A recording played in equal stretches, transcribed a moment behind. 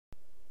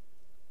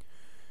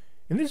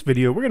In this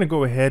video, we're going to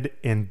go ahead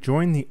and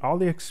join the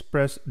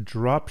AliExpress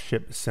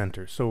Dropship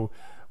Center. So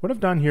what I've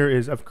done here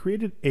is I've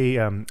created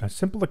a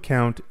simple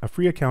account, a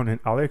free account in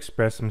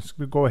AliExpress. I'm just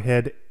going to go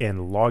ahead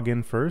and log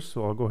in first.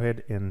 So I'll go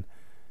ahead and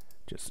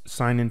just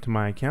sign into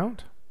my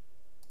account.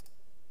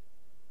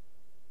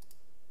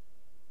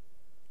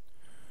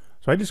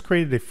 So I just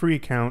created a free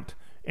account.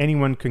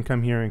 Anyone can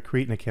come here and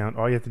create an account.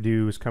 All you have to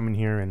do is come in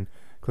here and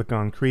click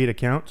on Create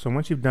Account. So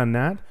once you've done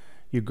that,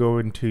 you go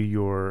into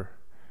your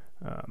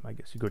I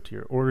guess you go to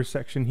your order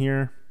section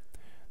here,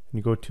 and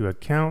you go to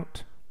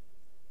account,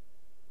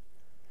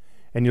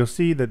 and you'll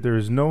see that there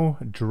is no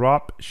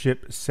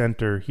Dropship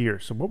Center here.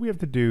 So what we have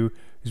to do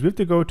is we have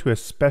to go to a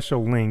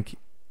special link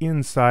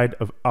inside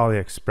of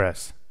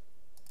AliExpress.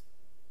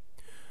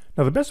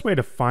 Now the best way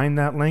to find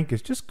that link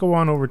is just go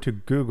on over to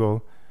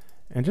Google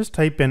and just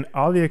type in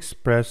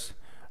AliExpress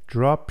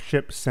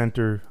Dropship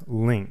Center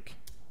link.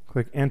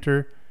 Click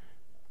enter.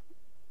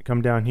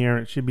 Come down here,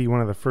 it should be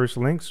one of the first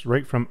links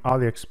right from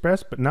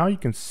AliExpress, but now you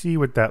can see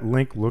what that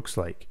link looks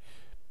like.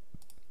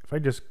 If I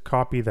just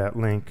copy that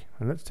link,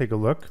 and let's take a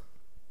look.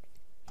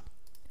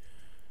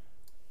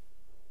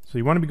 So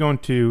you want to be going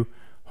to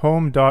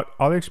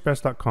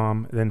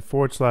home.aliexpress.com, then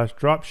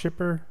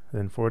 /dropshipper,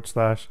 then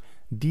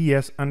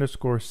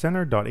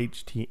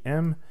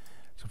 /ds_center.htm.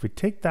 So if we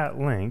take that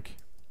link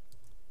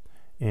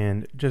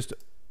and just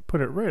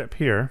put it right up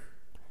here,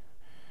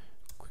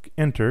 click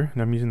enter,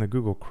 and I'm using the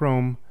Google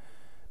Chrome.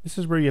 This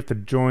is where you have to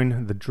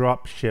join the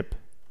dropship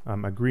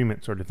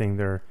agreement sort of thing,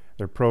 their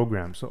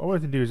program. So all we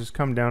have to do is just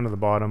come down to the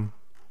bottom,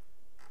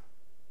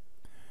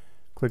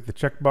 click the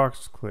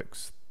checkbox, click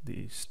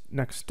the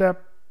next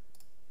step,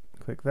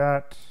 click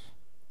that,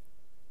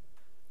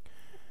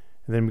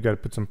 and then we got to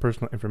put some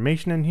personal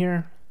information in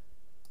here.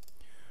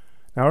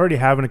 Now I already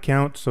have an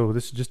account, so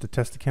this is just a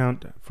test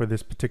account for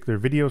this particular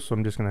video, so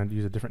I'm just going to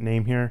use a different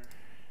name here.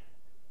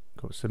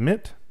 Go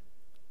submit.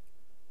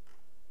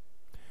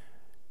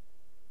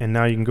 And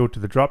now you can go to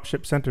the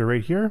Dropship Center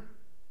right here.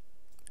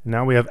 And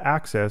now we have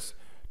access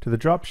to the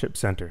Dropship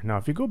Center. Now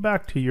if you go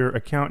back to your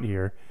account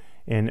here,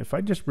 and if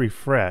I just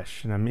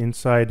refresh and I'm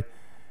inside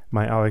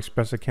my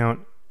AliExpress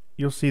account,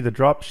 you'll see the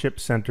Dropship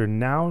Center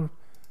now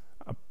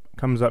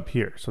comes up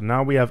here. So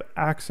now we have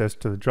access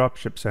to the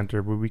Dropship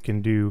Center where we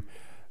can do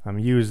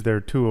use their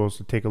tools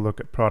to take a look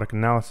at product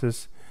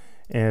analysis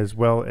as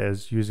well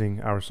as using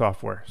our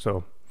software.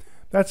 So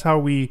that's how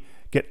we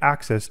get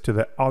access to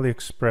the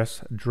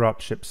AliExpress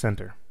Dropship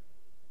Center.